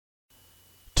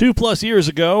2+ years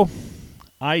ago,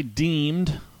 I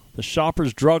deemed the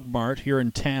Shoppers Drug Mart here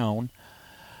in town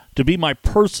to be my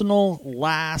personal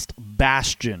last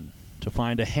bastion to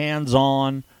find a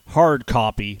hands-on hard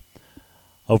copy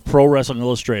of Pro Wrestling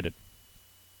Illustrated.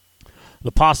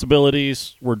 The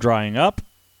possibilities were drying up.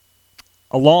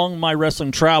 Along my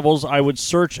wrestling travels, I would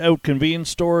search out convenience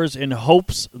stores in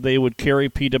hopes they would carry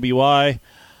PWI.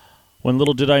 When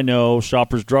little did I know,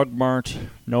 Shoppers Drug Mart,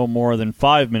 no more than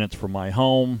 5 minutes from my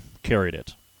home, carried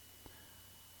it.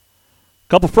 A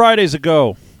couple Fridays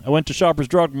ago, I went to Shoppers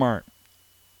Drug Mart.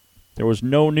 There was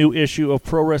no new issue of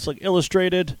Pro Wrestling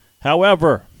Illustrated.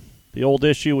 However, the old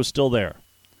issue was still there.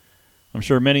 I'm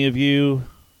sure many of you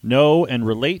know and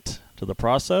relate to the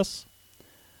process.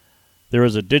 There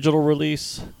is a digital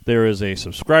release. There is a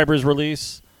subscribers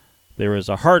release. There is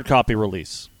a hard copy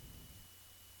release.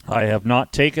 I have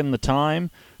not taken the time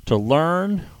to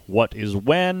learn what is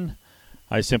when.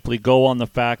 I simply go on the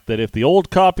fact that if the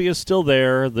old copy is still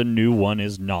there, the new one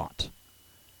is not.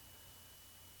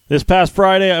 This past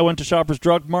Friday, I went to Shoppers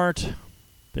Drug Mart.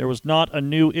 There was not a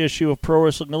new issue of Pro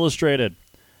Wrestling Illustrated.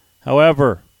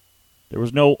 However, there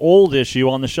was no old issue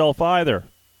on the shelf either.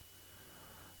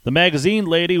 The magazine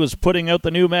lady was putting out the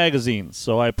new magazines,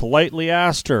 so I politely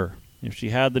asked her if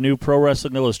she had the new Pro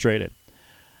Wrestling Illustrated.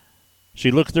 She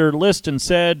looked at her list and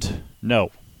said,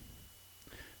 no.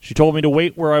 She told me to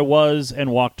wait where I was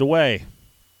and walked away.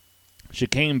 She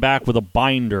came back with a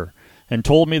binder and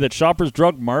told me that Shoppers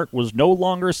Drug Mart was no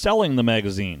longer selling the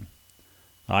magazine.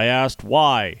 I asked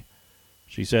why.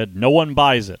 She said, no one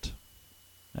buys it.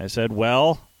 I said,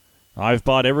 well, I've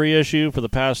bought every issue for the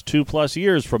past 2+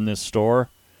 years from this store.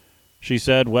 She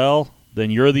said, well, then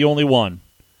you're the only one,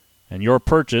 and your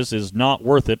purchase is not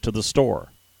worth it to the store.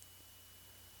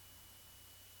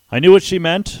 I knew what she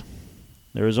meant.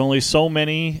 There is only so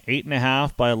many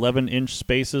 8.5 by 11-inch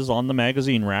spaces on the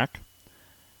magazine rack.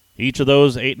 Each of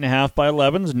those 8.5 by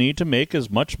 11s need to make as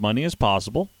much money as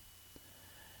possible.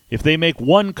 If they make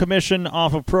one commission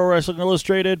off of Pro Wrestling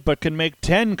Illustrated but can make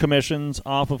 10 commissions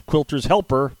off of Quilter's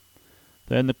Helper,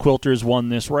 then the Quilters won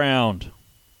this round.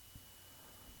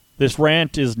 This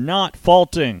rant is not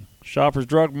faulting Shoppers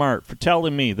Drug Mart for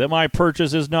telling me that my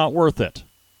purchase is not worth it.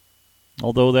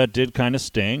 Although that did kind of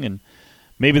sting, and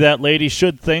maybe that lady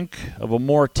should think of a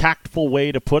more tactful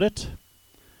way to put it.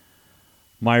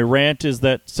 My rant is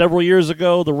that several years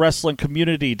ago, the wrestling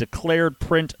community declared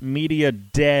print media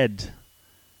dead.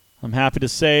 I'm happy to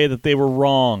say that they were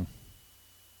wrong.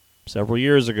 Several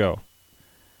years ago.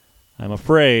 I'm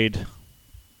afraid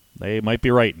they might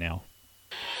be right now.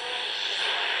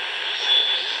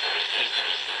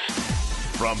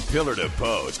 From pillar to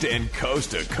post and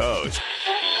coast to coast.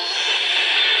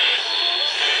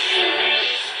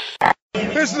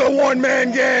 This is a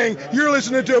one-man gang. You're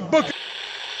listening to Book.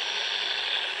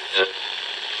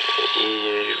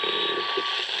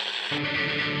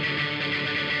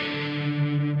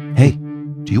 Hey,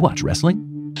 do you watch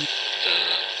wrestling?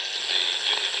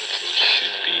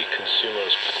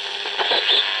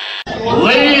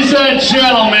 Ladies and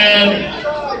gentlemen,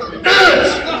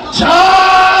 it's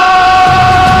time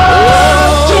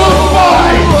to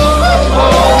fight!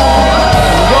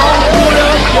 Put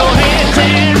up your hands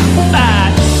and fight.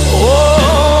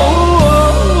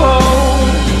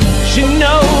 You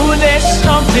know there's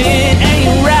something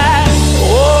ain't right.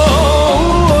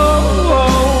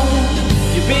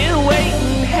 You've been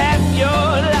waiting half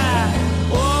your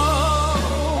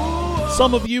life.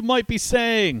 Some of you might be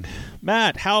saying,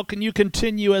 Matt, how can you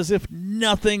continue as if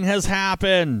nothing has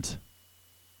happened?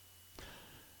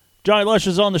 Johnny Lush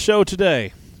is on the show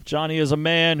today. Johnny is a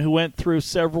man who went through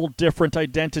several different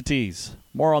identities.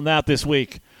 More on that this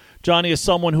week. Johnny is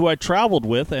someone who I traveled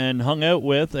with and hung out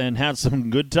with and had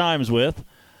some good times with.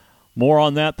 More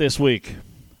on that this week.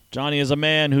 Johnny is a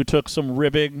man who took some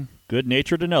ribbing,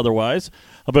 good-natured and otherwise,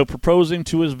 about proposing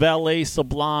to his valet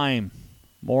Sublime.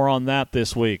 More on that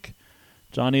this week.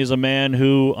 Johnny is a man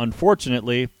who,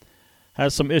 unfortunately,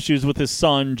 has some issues with his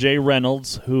son, Jay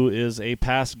Reynolds, who is a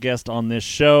past guest on this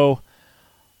show.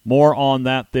 More on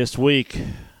that this week.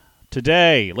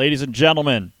 Today, ladies and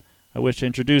gentlemen, I wish to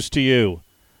introduce to you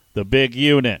the big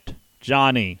unit,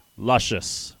 Johnny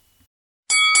Luscious.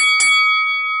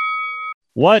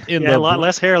 What in a lot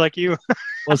less hair like you.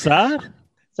 What's that?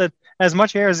 Said as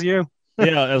much hair as you.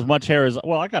 Yeah, as much hair as...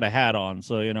 Well, I got a hat on,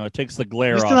 so, it takes the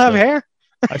glare off. You still have hair?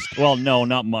 Well, no,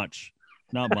 not much.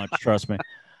 Not much, trust me.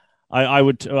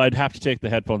 I'd have to take the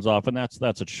headphones off, and that's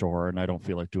a chore, and I don't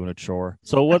feel like doing a chore.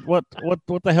 So what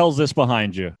the hell's this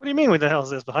behind you? What do you mean? What the hell is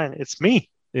this behind it? It's me.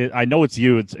 I know it's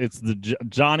you. It's the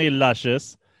Johnny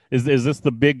Luscious. Is this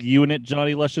the big unit,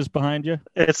 Johnny Luscious, behind you?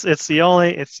 It's the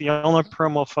only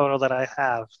promo photo that I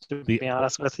have, to The be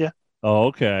honest with you. Oh,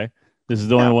 okay. This is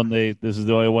the Yeah. only one this is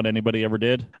the only one anybody ever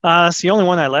did? It's the only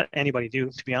one I let anybody do,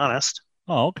 to be honest.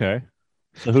 Oh, okay.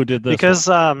 So who did this? Because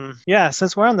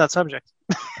since we're on that subject.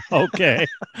 one? Okay.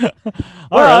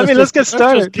 Well, let's get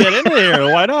started. Let's just get into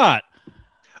here. Why not?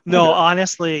 No,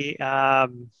 honestly, I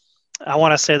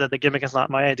want to say that the gimmick is not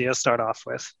my idea to start off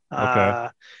with. Okay.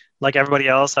 Like everybody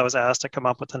else, I was asked to come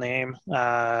up with a name.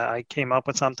 I came up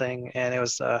with something, and it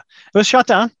was shot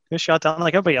down. It was shot down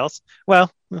like everybody else.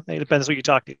 Well, it depends who you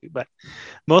talk to, but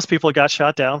most people got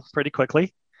shot down pretty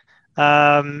quickly.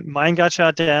 Mine got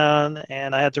shot down,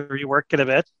 and I had to rework it a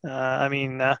bit.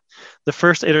 The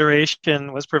first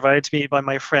iteration was provided to me by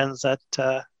my friends at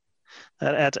I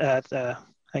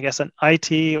guess an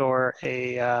IT or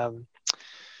a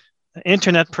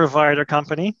internet provider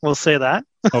company. We'll say that.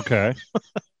 Okay.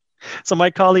 So my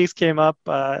colleagues came up.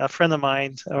 A friend of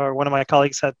mine, or one of my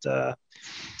colleagues, had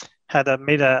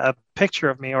made a picture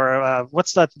of me, or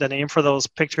what's the name for those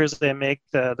pictures they make?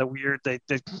 The weird, they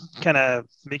kind of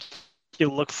make you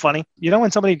look funny. You know,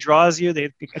 when somebody draws you,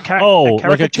 Like a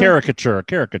caricature.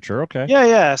 Caricature. Okay.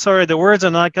 Yeah. Sorry, the words are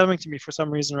not coming to me for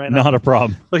some reason right now. Not a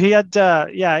problem. But he had,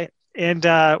 and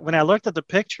when I looked at the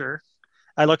picture,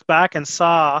 I looked back and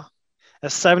saw a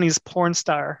 70s porn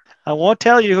star. I won't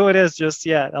tell you who it is just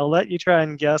yet. I'll let you try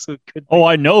and guess who it could be. Oh,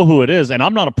 I know who it is, and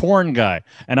I'm not a porn guy.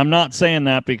 And I'm not saying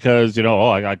that because,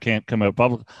 I can't come out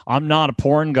public. I'm not a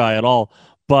porn guy at all.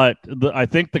 But I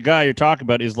think the guy you're talking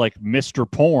about is like Mr.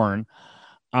 Porn.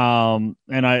 I'm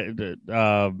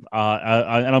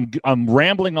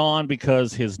rambling on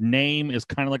because his name is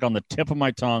kind of like on the tip of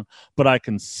my tongue, but I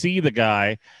can see the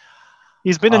guy.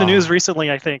 He's been in the news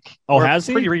recently, I think. Oh, has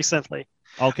he? Pretty recently.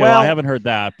 Okay, well, I haven't heard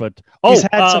that, but he's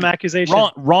had some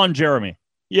accusations. Ron Jeremy.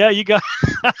 Yeah, you got.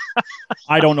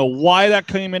 I don't know why that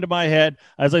came into my head.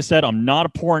 As I said, I'm not a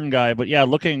porn guy, but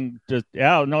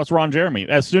it's Ron Jeremy.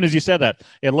 As soon as you said that,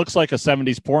 it looks like a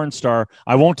 70s porn star.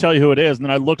 I won't tell you who it is. And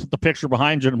then I looked at the picture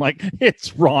behind you and I'm like,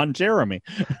 it's Ron Jeremy.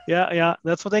 Yeah.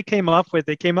 That's what they came up with.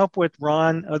 They came up with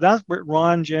Ron. That's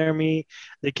Ron Jeremy.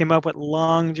 They came up with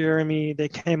Long Jeremy. They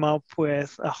came up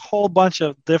with a whole bunch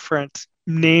of different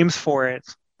names for it.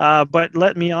 But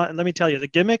let me tell you, the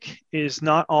gimmick is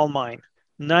not all mine.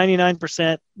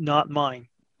 99% not mine.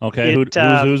 Okay,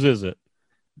 whose is it?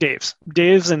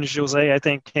 Dave's and Jose, I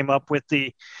think, came up with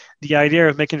the idea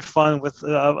of making fun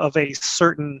of a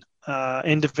certain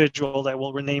individual that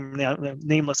will remain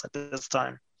nameless at this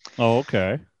time. Oh,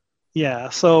 okay. Yeah,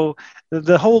 so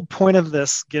the whole point of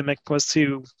this gimmick was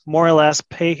to more or less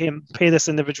pay this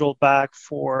individual back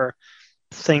for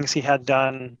things he had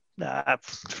done.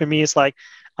 For me, it's like,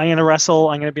 I'm going to wrestle.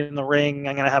 I'm going to be in the ring.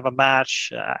 I'm going to have a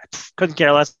match. Couldn't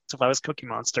care less if I was Cookie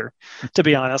Monster, to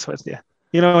be honest with you.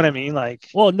 You know what I mean? Like,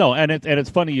 well, no, and it's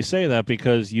funny you say that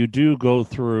because you do go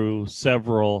through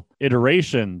several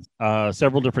iterations,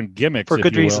 several different gimmicks for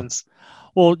good reasons.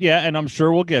 Well, yeah, and I'm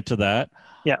sure we'll get to that.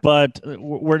 Yeah, but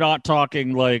we're not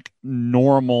talking like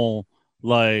normal,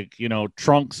 like,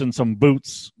 trunks and some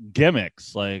boots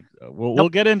gimmicks. Like we'll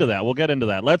get into that. We'll get into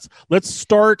that. Let's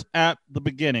start at the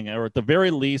beginning, or at the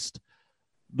very least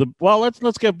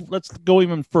let's go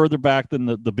even further back than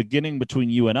the beginning between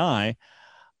you and I,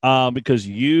 because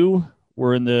you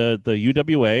were in the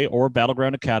UWA or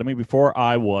Battleground Academy before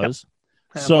I was.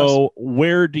 Yep. So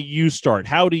where do you start?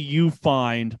 How do you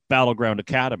find Battleground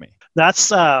Academy? That's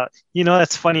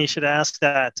that's funny you should ask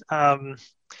that.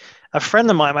 A friend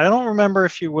of mine, I don't remember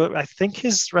if you would, I think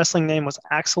his wrestling name was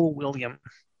Axel William.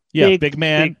 Yeah, big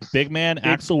man,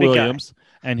 Axel Williams,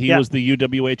 and he was the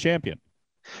UWA champion.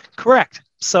 Correct.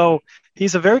 So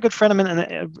he's a very good friend of mine,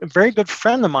 and a very good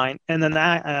friend of mine, and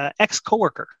an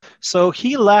ex-coworker. So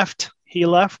he left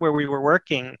where we were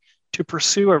working to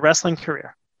pursue a wrestling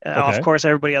career. Okay. Of course,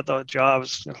 everybody at the job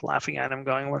was laughing at him,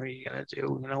 going, "What are you going to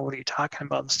do? What are you talking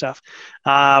about and stuff?"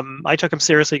 I took him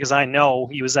seriously because I know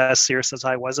he was as serious as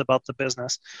I was about the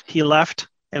business. He left,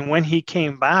 and when he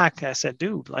came back, I said,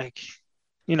 "Dude, I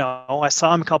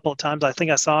saw him a couple of times. I think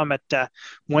I saw him at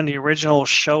one of the original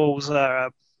shows,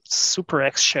 Super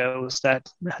X shows that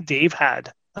Dave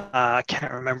had. I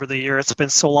can't remember the year. It's been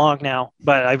so long now,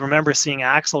 but I remember seeing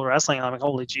Axel wrestling, and I'm like,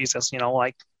 holy Jesus, he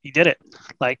did it.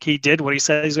 Like, he did what he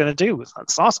said he's going to do.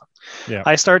 That's awesome. Yeah.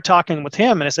 I started talking with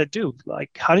him, and I said, dude,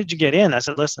 how did you get in? I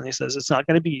said, listen, he says, it's not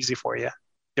going to be easy for you.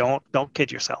 Don't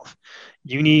kid yourself.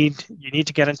 You need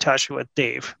to get in touch with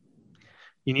Dave.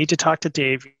 You need to talk to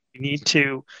Dave.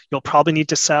 You'll probably need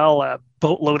to sell a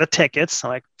boatload of tickets. I'm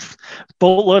like,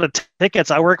 boatload of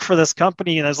tickets? I work for this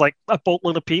company and there's like a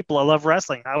boatload of people. I love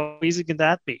wrestling. How easy can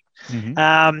that be?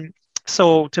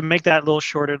 So to make that a little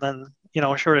shorter than,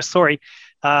 shorter story,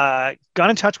 got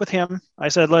in touch with him. I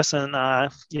said, listen,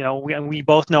 we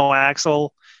both know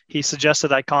Axel. He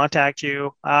suggested I contact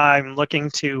you. I'm looking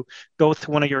to go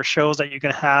to one of your shows that you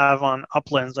can have on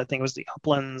Uplands. I think it was the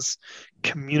Uplands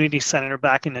Community Center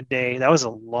back in the day. That was a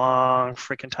long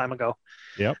freaking time ago.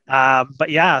 Yep. But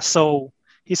yeah, so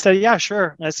he said, yeah,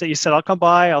 sure. He said, I'll come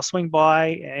by, I'll swing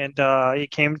by. And he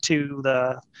came to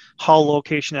the Hull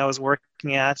location I was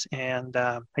working at. And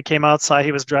I came outside.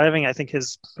 He was driving, I think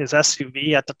his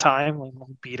SUV at the time, like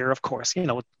beater, of course,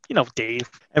 Dave.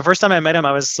 And first time I met him,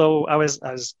 I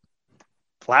was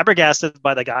flabbergasted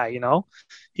by the guy.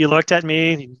 He looked at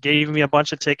me, he gave me a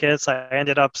bunch of tickets. I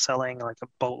ended up selling like a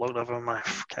boatload of them. I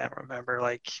can't remember,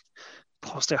 like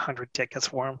close to 100 tickets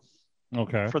for him.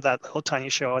 Okay. For that little tiny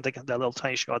show, I think that little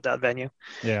tiny show at that venue.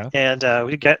 Yeah. And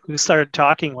we started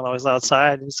talking when I was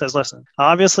outside. And he says, "Listen,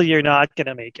 obviously you're not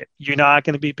gonna make it. You're not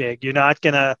gonna be big. You're not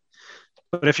gonna.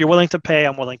 But if you're willing to pay,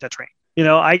 I'm willing to train."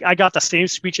 I got the same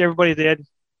speech everybody did,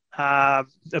 a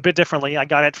bit differently. I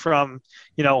got it from,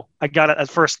 I got it at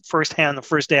firsthand the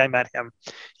first day I met him.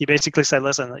 He basically said,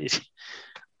 "Listen,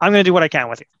 I'm going to do what I can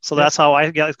with you." So that's how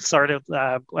I got started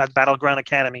at Battleground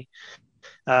Academy.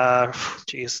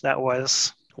 That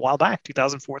was a while back,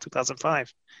 2004,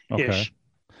 2005 ish. Okay.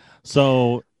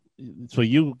 So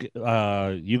you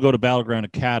go to Battleground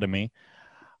Academy.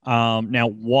 Now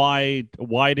why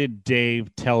did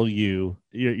Dave tell you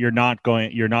you're not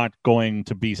going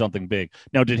to be something big?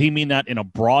 Now, did he mean that in a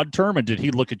broad term, or did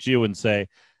he look at you and say,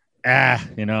 I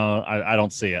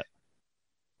don't see it?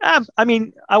 I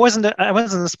mean, I wasn't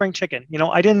a spring chicken.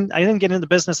 I didn't get into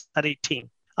business at 18.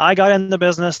 I got in the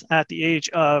business at the age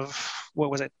of,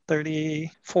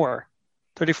 34.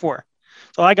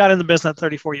 So I got in the business at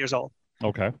 34 years old.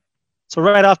 Okay. So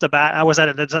right off the bat, I was at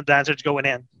a disadvantage going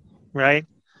in, right?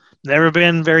 Never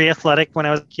been very athletic when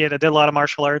I was a kid. I did a lot of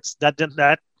martial arts. Dave did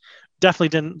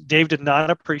not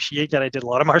appreciate that I did a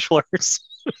lot of martial arts.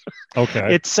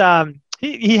 Okay. It's,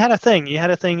 he had a thing. He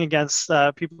had a thing against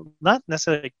people, not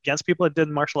necessarily against people that did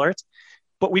martial arts,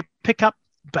 but we pick up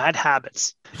bad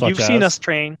habits. You've seen us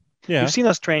train. Yeah. You've seen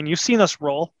us train. You've seen us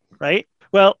roll, right?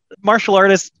 Well, martial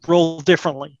artists roll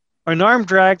differently. An arm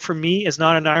drag for me is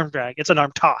not an arm drag. It's an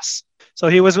arm toss. So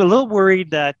he was a little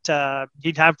worried that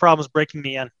he'd have problems breaking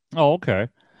me in. Oh, okay.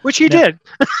 Which he did.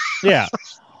 Yeah.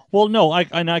 Well, no, I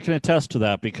can attest to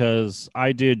that because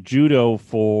I did judo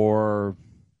for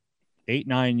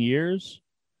 8-9 years.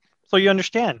 So you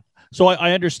understand. So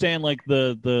I understand like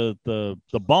the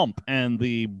bump and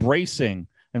the bracing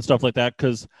and stuff like that,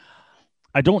 because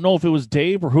I don't know if it was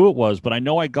Dave or who it was, but I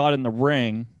know I got in the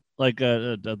ring, like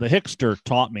the Hickster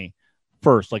taught me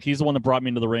first. Like he's the one that brought me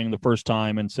into the ring the first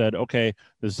time and said, okay,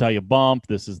 this is how you bump.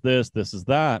 This is this is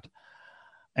that.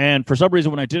 And for some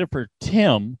reason, when I did it for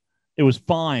Tim, it was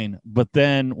fine. But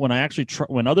then when I actually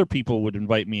when other people would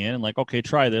invite me in and like, okay,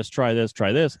 try this,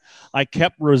 I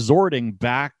kept resorting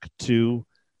back to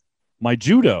my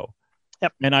judo.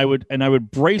 Yep. And I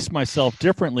would brace myself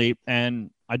differently.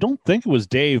 And I don't think it was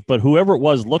Dave, but whoever it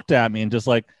was looked at me and just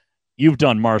like, you've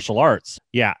done martial arts.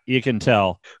 Yeah, you can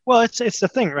tell. Well, it's the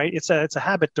thing, right? It's a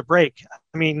habit to break.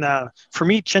 I mean, for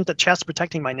me, chin to chest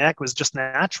protecting my neck was just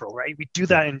natural, right? We do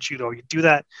that in judo. You do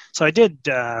that. So I did,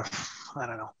 I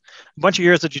don't know, a bunch of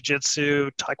years of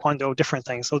jiu-jitsu, taekwondo, different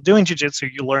things. So doing jiu-jitsu,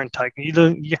 you learn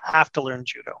taekwondo. You have to learn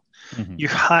judo. Mm-hmm. You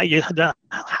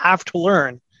have to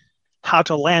learn how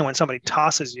to land when somebody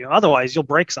tosses you. Otherwise, you'll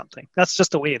break something. That's just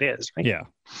the way it is, right? Yeah.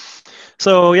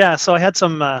 So I had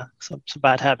some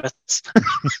bad habits.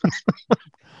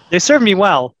 They served me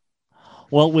well.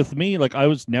 Well, with me, like I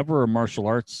was never a martial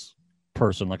arts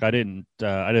person. Like I didn't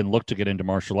look to get into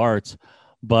martial arts,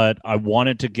 but I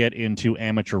wanted to get into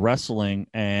amateur wrestling.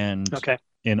 And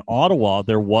in Ottawa,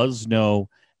 there was no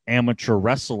amateur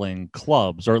wrestling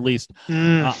clubs, or at least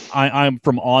I'm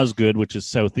from Osgood, which is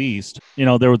southeast.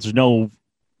 There was no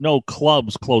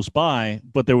clubs close by,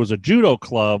 but there was a judo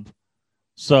club.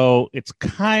 So it's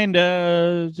kind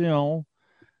of,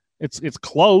 it's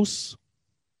close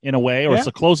in a way, or it's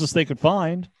the closest they could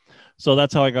find. So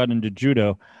that's how I got into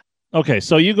judo. Okay,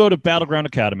 so you go to Battleground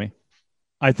Academy.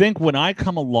 I think when I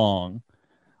come along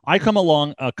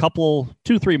a couple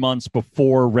 2-3 months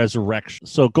before Resurrection.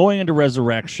 So going into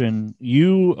Resurrection,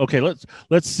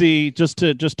 let's see, just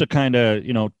to kind of,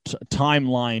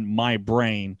 timeline my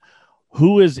brain.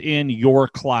 Who is in your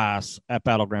class at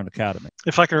Battleground Academy?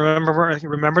 If I can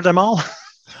remember them all.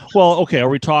 Well, okay. Are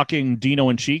we talking Dino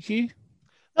and Cheeky?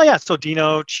 Oh yeah, so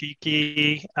Dino,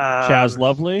 Cheeky, Chaz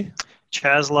Lovely.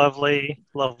 Chaz Lovely,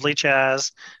 Lovely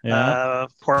Chaz, Yeah.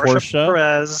 Portia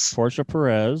Perez. Portia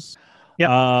Perez. Yep.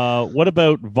 What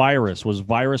about Virus? Was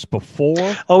Virus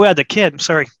before? Oh yeah, the kid.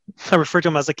 Sorry, I referred to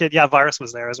him as a kid. Yeah, Virus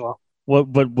was there as well.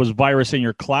 But was Virus in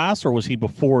your class or was he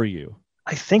before you?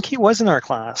 I think he was in our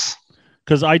class.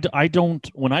 Because I don't,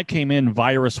 when I came in,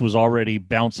 Virus was already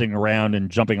bouncing around and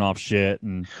jumping off shit.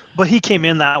 But he came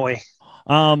in that way.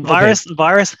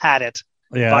 Virus had it.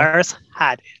 Yeah. Virus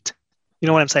had it. You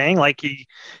know what I'm saying? Like he's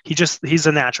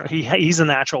a natural. He's a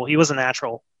natural. He was a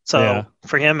natural. So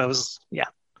for him, it was, yeah.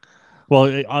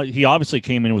 Well, he obviously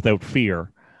came in without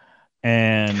fear.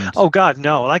 And oh God,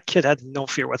 no! That kid had no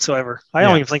fear whatsoever. I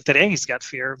don't even think today he's got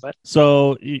fear. But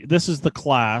so this is the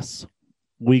class.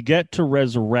 We get to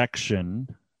Resurrection,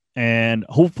 and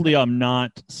hopefully, I'm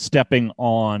not stepping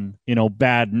on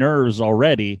bad nerves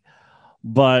already.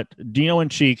 But Dino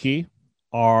and Cheeky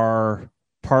are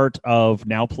part of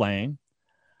now playing.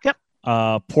 Yep.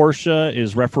 Portia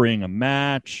is refereeing a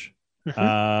match.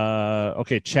 Mm-hmm.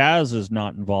 Okay, Chaz is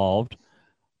not involved,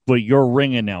 but you're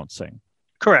ring announcing.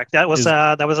 Correct. That was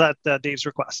at Dave's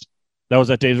request. That was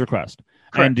at Dave's request.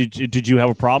 Correct. And did you have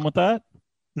a problem with that?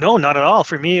 No, not at all.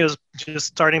 For me, it was just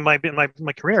starting my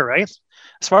career. Right.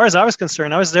 As far as I was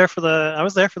concerned, I was there for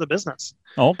the business.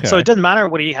 Okay. So it didn't matter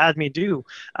what he had me do.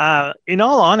 In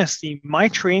all honesty, my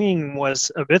training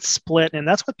was a bit split, and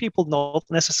that's what people don't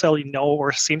necessarily know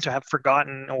or seem to have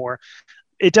forgotten. Or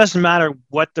it doesn't matter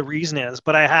what the reason is.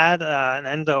 But I had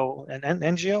an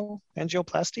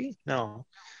angioplasty. No.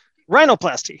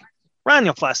 Rhinoplasty, not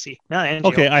angio.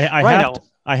 Okay,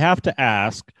 I have to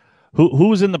ask,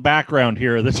 who's in the background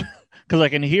here? Because I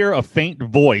can hear a faint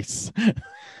voice.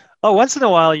 Oh, once in a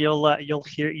while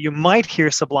you might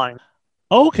hear Sublime.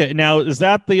 Okay, now is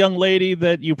that the young lady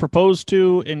that you proposed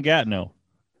to in Gatineau?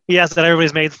 Yes, that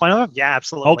everybody's made fun of. Yeah,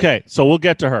 absolutely. Okay, so we'll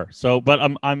get to her. So, but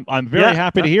I'm very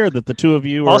happy to hear that the two of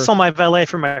you are also my valet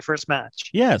for my first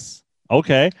match. Yes.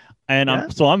 Okay. And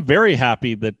I'm very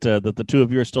happy that the two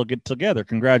of you are still get together.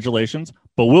 Congratulations.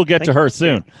 But we'll get to her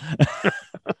soon.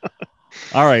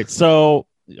 All right. So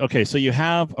you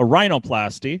have a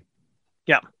rhinoplasty.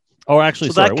 Yeah. Oh, actually,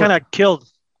 so that kind of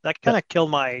killed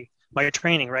my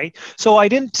training, right? So I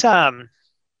didn't.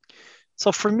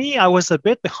 So for me, I was a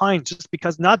bit behind, just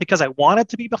not because I wanted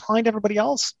to be behind everybody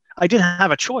else. I didn't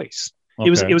have a choice. Okay.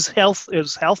 It was health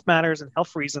matters and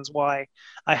health reasons why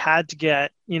I had to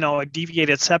get a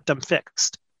deviated septum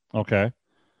fixed. Okay.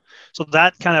 So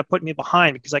that kind of put me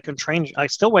behind because I couldn't train. I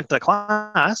still went to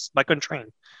class, but I couldn't train.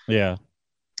 Yeah.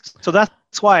 So that's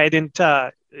why I didn't.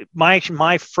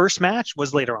 My first match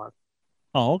was later on.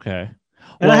 Oh, okay.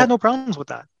 And I had no problems with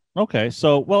that. Okay.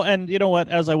 So and you know what?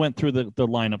 As I went through the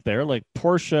lineup there, like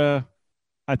Portia,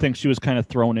 I think she was kind of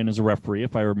thrown in as a referee,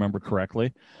 if I remember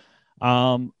correctly.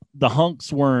 The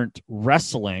hunks weren't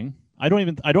wrestling. I don't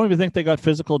even think they got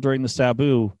physical during the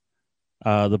Sabu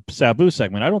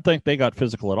segment. I don't think they got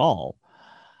physical at all.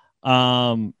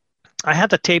 I had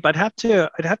the tape. I'd have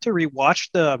to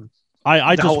rewatch the.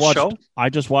 I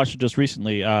just watched it just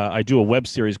recently. I do a web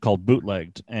series called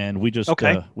Bootlegged, and we just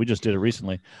did it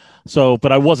recently. So,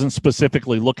 but I wasn't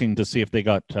specifically looking to see if they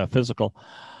got physical.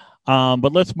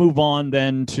 But let's move on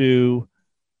then to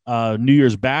New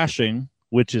Year's Bashing,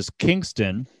 which is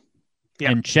Kingston. Yeah.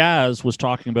 And Chaz was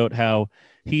talking about how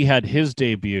he had his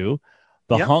debut.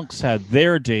 The hunks had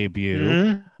their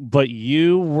debut, but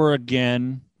you were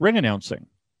again ring announcing.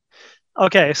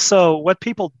 Okay, so what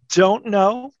people don't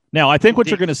know. Now, I think what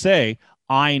you're going to say,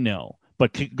 I know,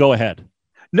 but go ahead.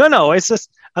 No, it's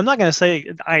just, I'm not going to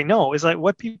say I know. It's like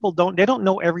what people they don't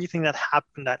know everything that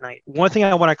happened that night. One thing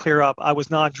I want to clear up, I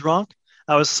was not drunk.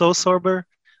 I was so sober.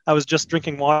 I was just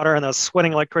drinking water and I was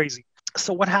sweating like crazy.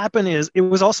 So what happened is it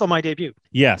was also my debut.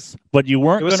 Yes, but you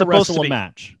weren't going to wrestle a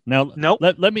match. Now, nope.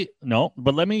 Let me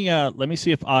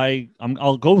see if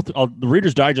I'll go with the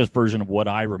Reader's Digest version of what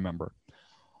I remember.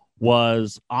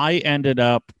 Was I ended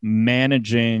up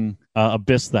managing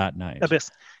Abyss that night. Abyss,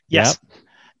 yes. Yep.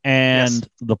 And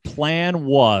the plan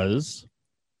was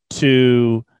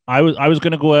I was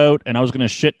going to go out and I was going to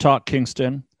shit talk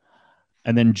Kingston,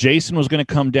 and then Jason was going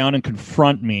to come down and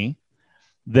confront me.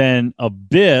 Then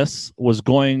Abyss was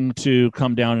going to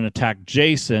come down and attack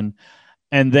Jason.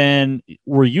 And then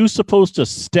were you supposed to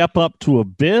step up to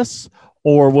Abyss,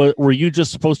 or were you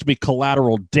just supposed to be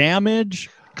collateral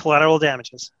damage? Collateral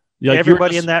damages. Like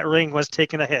everybody in that ring was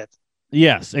taking a hit.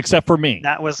 Yes, except for me.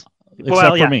 That was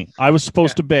for me. I was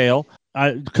supposed to bail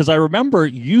because I remember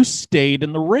you stayed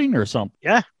in the ring or something.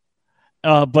 Yeah.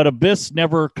 But Abyss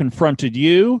never confronted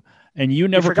you, and you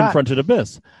never confronted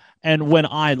Abyss. And when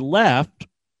I left,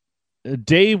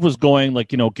 Dave was going like,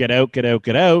 get out, get out,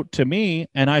 get out to me.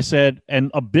 And I said,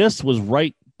 and Abyss was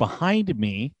right behind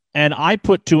me. And I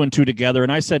put 2 and 2 together.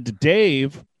 And I said to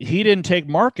Dave, he didn't take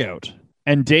Mark out.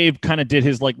 And Dave kind of did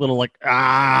his little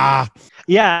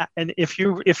Yeah, and if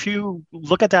you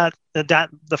look at that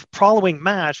the following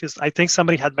match is, I think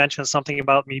somebody had mentioned something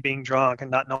about me being drunk and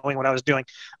not knowing what I was doing.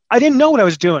 I didn't know what I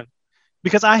was doing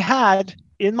because I had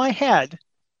in my head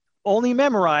only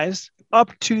memorized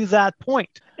up to that point.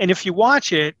 And if you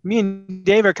watch it, me and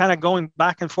Dave are kind of going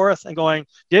back and forth and going,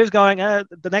 Dave's going,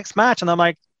 the next match. And I'm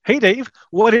like, hey, Dave,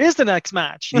 what is the next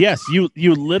match? Yes, you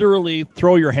literally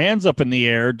throw your hands up in the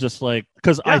air just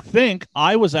because I think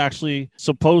I was actually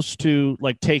supposed to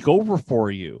take over for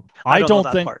you. I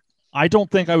don't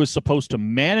think I was supposed to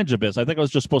manage Abyss. I think I was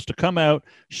just supposed to come out,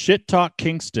 shit talk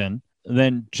Kingston,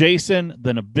 then Jason,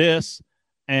 then Abyss,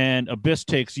 and Abyss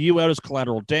takes you out as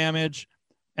collateral damage.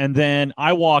 And then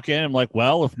I walk in and I'm like,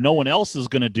 well, if no one else is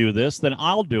going to do this, then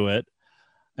I'll do it.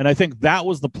 And I think that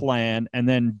was the plan. And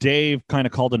then Dave kind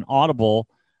of called an audible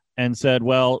and said,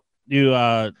 well, you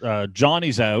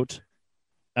Johnny's out.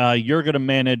 You're going to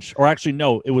manage. Or actually,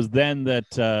 no, it was then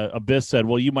that Abyss said,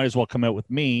 well, you might as well come out with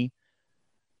me.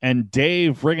 And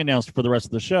Dave ring announced for the rest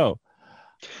of the show.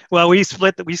 Well, we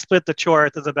split the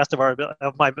chore to the best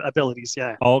of my abilities.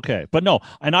 Yeah. Okay. But no,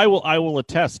 and I will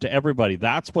attest to everybody.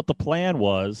 That's what the plan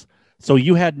was. So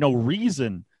you had no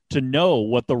reason to know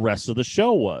what the rest of the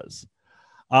show was.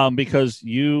 Because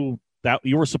you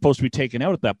were supposed to be taken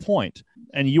out at that point,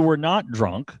 and you were not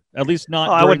drunk, at least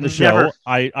not during the show.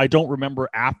 I don't remember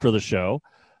after the show,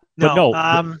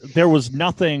 but there was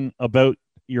nothing about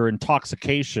your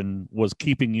intoxication was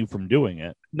keeping you from doing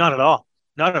it. Not at all.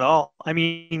 Not at all. I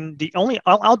mean,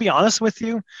 I'll be honest with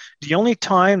you. The only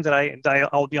time that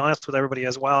I'll be honest with everybody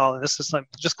as well, and this is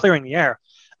just clearing the air.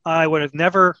 I would have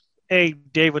never.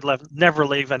 Dave would never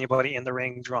leave anybody in the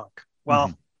ring drunk.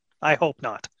 Well. I hope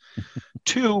not.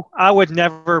 2, I would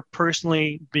never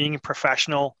personally, being a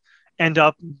professional, end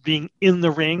up being in the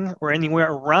ring or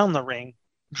anywhere around the ring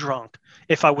drunk.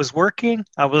 If I was working,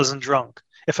 I wasn't drunk.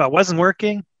 If I wasn't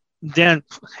working, then,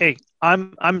 hey,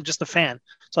 I'm just a fan.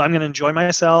 So I'm going to enjoy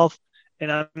myself,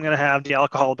 and I'm going to have the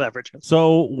alcohol beverages.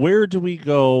 So where do we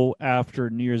go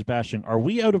after New Year's bashing? Are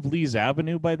we out of Lee's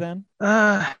Avenue by then?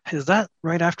 Is that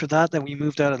right after that we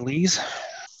moved out of Lee's?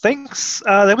 Thanks.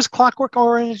 There was Clockwork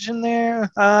Orange in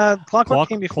there. Clockwork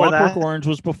came before that. Clockwork Orange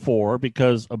was before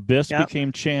because Abyss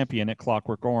became champion at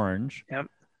Clockwork Orange. Yep.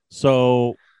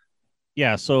 So,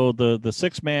 so the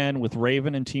 6-man with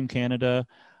Raven and Team Canada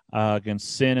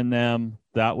against Sin and them,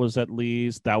 that was at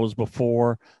Lee's. That was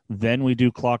before. Then we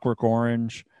do Clockwork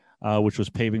Orange, which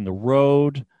was paving the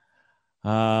road.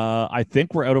 I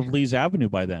think we're out of Lee's Avenue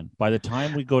by then. By the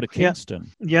time we go to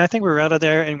Kingston. Yeah, I think we're out of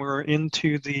there, and we're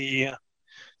into the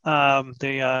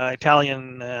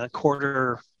Italian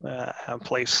quarter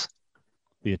place.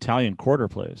 The Italian quarter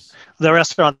place. The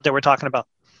restaurant that we're talking about.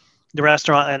 The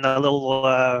restaurant and the little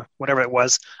whatever it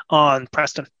was on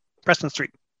Preston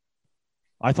Street.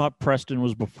 I thought Preston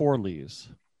was before Lee's.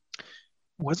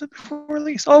 Was it before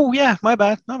Lee's? Oh yeah, my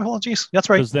bad. No, apologies. That's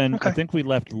right. Because then I think we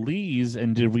left Lee's,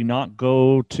 and did we not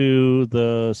go to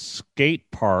the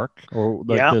skate park or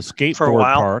the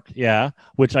skateboard park? Yeah,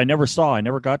 which I never saw. I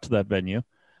never got to that venue.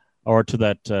 Or to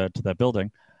that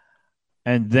building,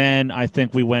 and then I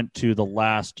think we went to the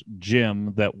last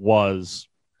gym that was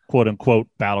 "quote unquote"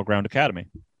 Battleground Academy.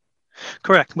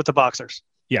 Correct, with the boxers.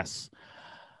 Yes.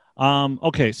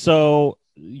 Okay, so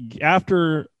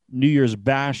after New Year's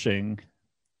bashing,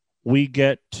 we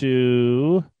get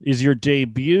to is your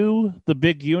debut the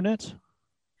big unit?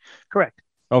 Correct.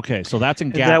 Okay, so that's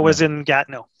in Gatineau. That was in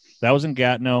Gatineau. That was in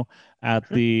Gatineau at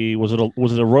the was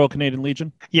it a Royal Canadian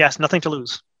Legion? Yes, nothing to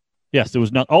lose. Yes, there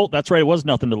was not. Oh, that's right. It was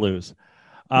nothing to lose,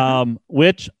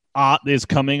 which is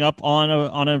coming up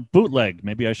on a bootleg.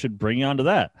 Maybe I should bring you onto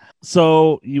that.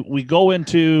 So we go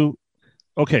into.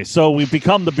 Okay, so we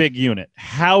become the big unit.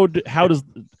 How does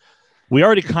we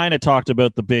already kind of talked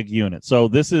about the big unit? So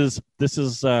this is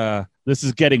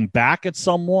getting back at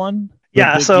someone.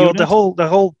 Yeah. So unit? the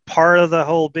whole part of the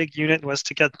whole big unit was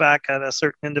to get back at a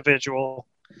certain individual.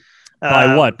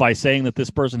 By what? By saying that this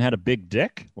person had a big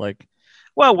dick, like.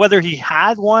 Well, whether he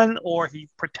had one or he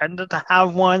pretended to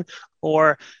have one,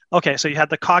 or so you had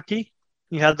the cocky,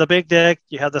 you had the big dick,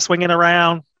 you had the swinging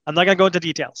around. I'm not gonna go into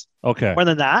details. Okay. More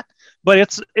than that, but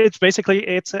it's basically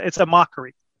it's a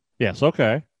mockery. Yes.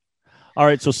 Okay. All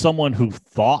right. So someone who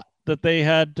thought that they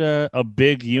had a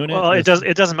big unit. Well, it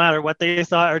doesn't matter what they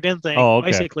thought or didn't think. Oh,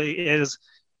 okay. Basically,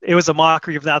 it was a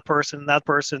mockery of that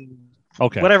person.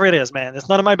 Okay. Whatever it is, man, it's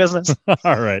none of my business.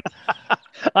 All right.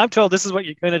 I'm told this is what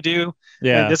you're going to do,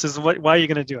 Yeah. and this is why you're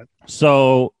going to do it.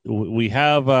 So we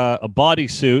have a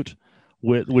bodysuit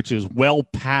which is well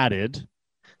padded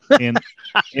in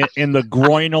in the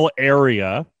groinal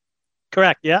area.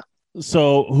 Correct. Yeah.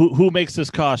 So who makes this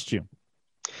costume?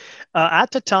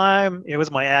 At the time, it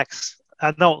was my ex.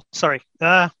 No, sorry.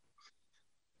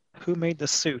 Who made the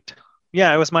suit?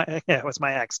 Yeah, it was my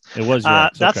ex. It was your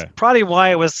ex. That's okay. probably why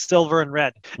it was silver and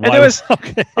red. And Why there was,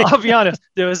 okay. I'll be honest,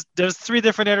 there was 3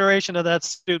 different iterations of that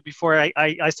suit before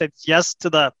I said yes to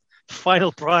the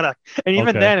final product. And even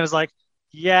Okay. then, it was like,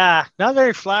 yeah, not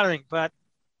very flattering, but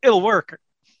it'll work.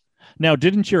 Now,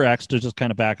 didn't your ex, to just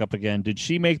kind of back up again, did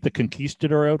she make the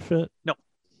Conquistador outfit? No.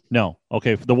 No.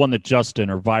 Okay, the one that Justin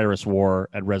or Virus wore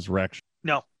at Resurrection.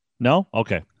 No. No?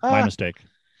 Okay, my mistake.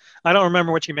 I don't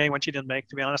remember what she made when she didn't make,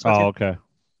 to be honest with you. Oh, okay.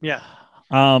 Yeah.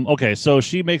 Okay, so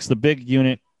she makes the big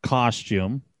unit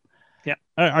costume. Yeah.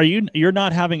 You're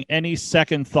not having any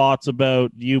second thoughts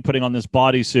about you putting on this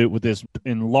bodysuit with this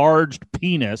enlarged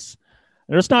penis?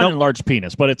 It's not an enlarged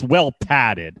penis, but it's well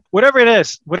padded. Whatever it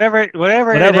is, whatever it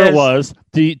it was.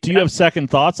 Do you have second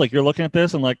thoughts? Like you're looking at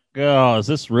this and like, oh, is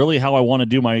this really how I want to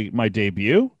do my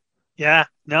debut? Yeah.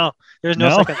 No, there's no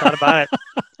second thought about it.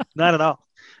 Not at all.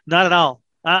 Not at all.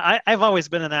 I've always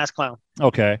been an ass clown.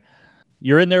 Okay.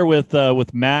 You're in there with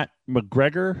Matt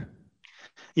McGregor.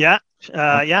 Yeah.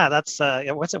 Yeah. That's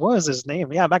what was his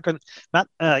name? Yeah. Matt.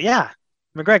 Yeah.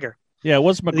 McGregor. Yeah, it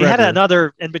was McGregor. He had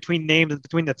another in between name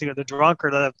between the drunk or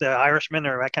the Irishman,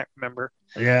 or I can't remember.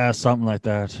 Yeah, something like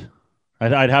that.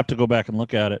 I'd have to go back and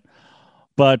look at it.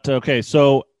 But okay,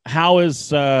 so how is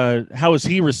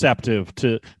he receptive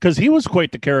to? Because he was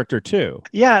quite the character too.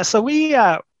 Yeah. So we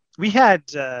had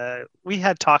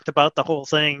talked about the whole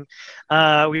thing.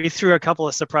 We threw a couple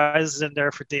of surprises in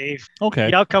there for Dave. Okay.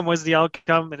 The outcome was the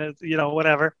outcome, and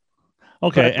whatever.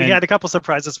 Okay. But we had a couple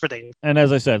surprises for Dave. And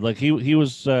as I said, like he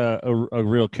was a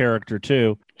real character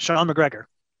too. Sean McGregor,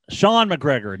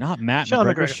 not Matt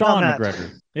McGregor. Sean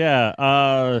McGregor.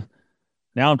 Yeah.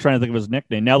 Now I'm trying to think of his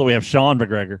nickname. Now that we have Sean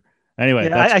McGregor. Anyway,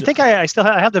 yeah, I think I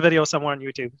have the video somewhere on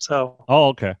YouTube. So. Oh,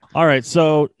 okay. All right.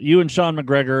 So you and Sean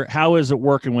McGregor, how is it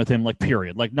working with him? Like,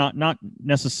 period. Like, not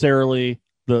necessarily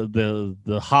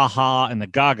the ha ha and the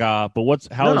gaga, but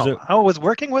how is it? How it was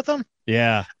working with him?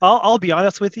 Yeah. I'll be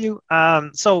honest with you.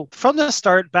 So from the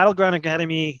start, Battleground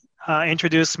Academy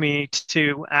introduced me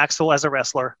to Axel as a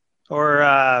wrestler, or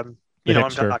you know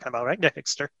what I'm talking about, right? The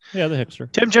Hickster. Yeah, the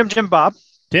Hickster. Jim Bob.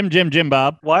 Jim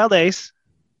Bob. Wild Ace.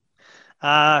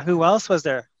 Who else was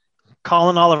there?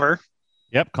 Colin Oliver.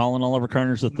 Yep, Colin Oliver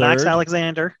Carter's the third.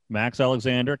 Max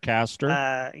Alexander.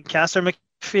 Castor. Castor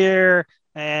McPhear.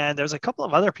 And there's a couple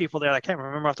of other people there I can't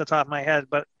remember off the top of my head.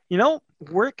 But,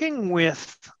 working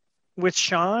with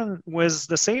Sean was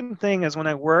the same thing as when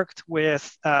I worked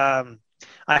with, I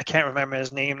can't remember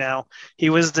his name now.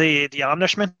 He was the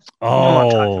Omnishman. Oh.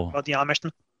 I'm talking about the Omnishman.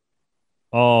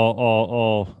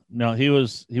 Oh. No, he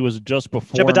was just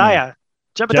before Jebediah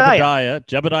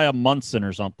Munson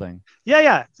or something.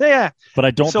 Yeah. But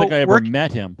I don't think I ever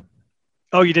met him.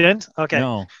 Oh, you didn't? Okay.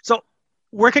 No. So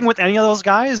working with any of those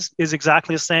guys is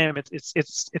exactly the same.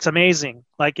 It's amazing.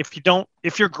 Like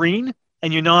if you're green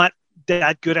and you're not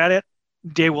that good at it,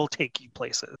 they will take you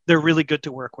places. They're really good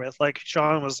to work with. Like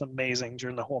Sean was amazing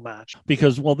during the whole match.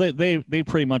 Because they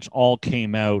pretty much all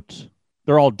came out.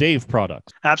 They're all Dave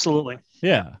products. Absolutely.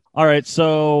 Yeah. All right.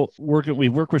 So we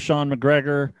worked with Sean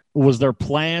McGregor. Was there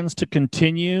plans to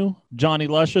continue Johnny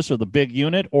Luscious or the big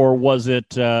unit, or was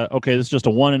it okay? This is just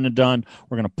a one and a done.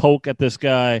 We're going to poke at this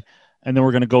guy, and then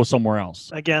we're going to go somewhere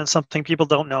else. Again, something people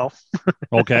don't know.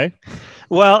 Okay.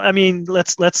 Well, I mean,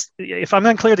 let's. If I'm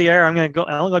going to clear the air, I'm going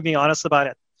to be honest about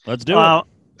it. Let's do it.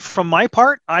 From my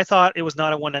part, I thought it was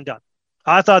not a one and done.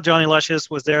 I thought Johnny Luscious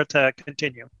was there to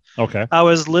continue. Okay. I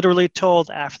was literally told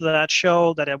after that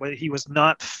show that he was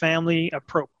not family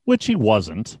appropriate. Which he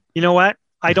wasn't. You know what?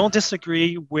 I don't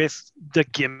disagree with the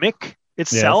gimmick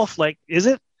itself. Yes. Like, is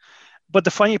it? But the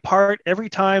funny part, every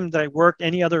time that I worked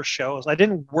any other shows, I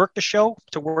didn't work the show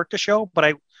to work the show,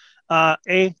 but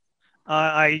I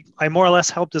more or less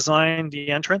helped design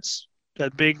the entrance,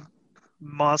 that big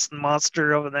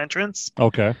monster of an entrance.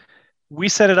 Okay. We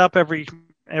set it up every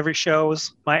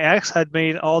shows. My ex had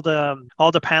made all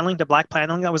the paneling, the black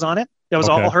paneling that was on it. It was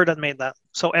all her that made that.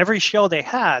 So every show they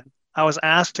had, I was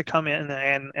asked to come in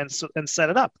and set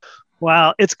it up.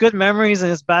 Wow, it's good memories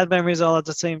and it's bad memories all at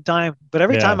the same time. But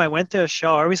every time I went to a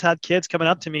show, I always had kids coming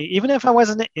up to me, even if I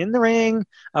wasn't in the ring,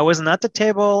 I wasn't at the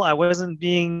table, I wasn't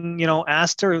being,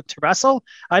 asked to wrestle.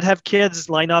 I'd have kids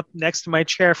line up next to my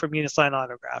chair for me to sign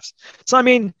autographs. So I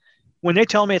mean, when they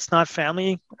tell me it's not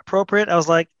family appropriate, I was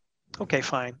like, okay,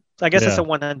 fine. So I guess it's Yeah. a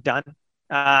one and done.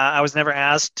 I was never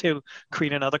asked to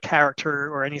create another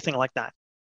character or anything like that.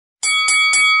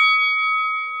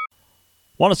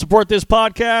 Want to support this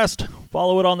podcast?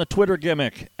 Follow it on the Twitter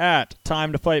gimmick at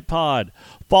Time to Fight Pod.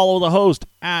 Follow the host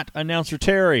at Announcer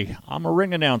Terry. I'm a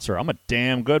ring announcer. I'm a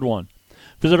damn good one.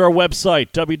 Visit our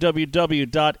website,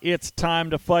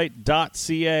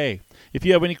 www.itstimeToFight.ca. If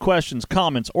you have any questions,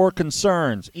 comments, or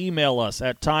concerns, email us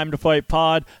at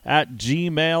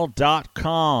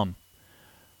timetofightpod@gmail.com.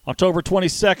 October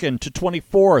 22nd to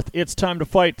 24th, It's Time to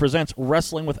Fight presents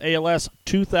Wrestling with ALS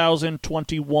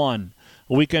 2021.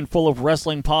 A weekend full of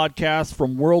wrestling podcasts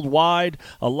from worldwide,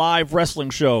 a live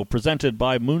wrestling show presented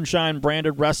by Moonshine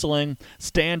Branded Wrestling,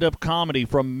 stand-up comedy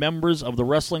from members of the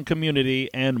wrestling community,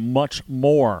 and much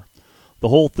more. The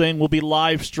whole thing will be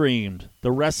live streamed.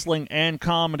 The wrestling and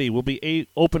comedy will be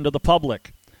open to the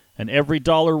public, and every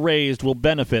dollar raised will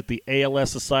benefit the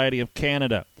ALS Society of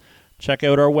Canada. Check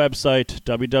out our website,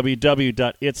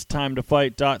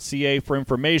 www.itstimeToFight.ca for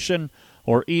information,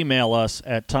 or email us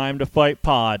at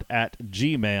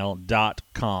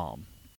timetofightpod@gmail.com.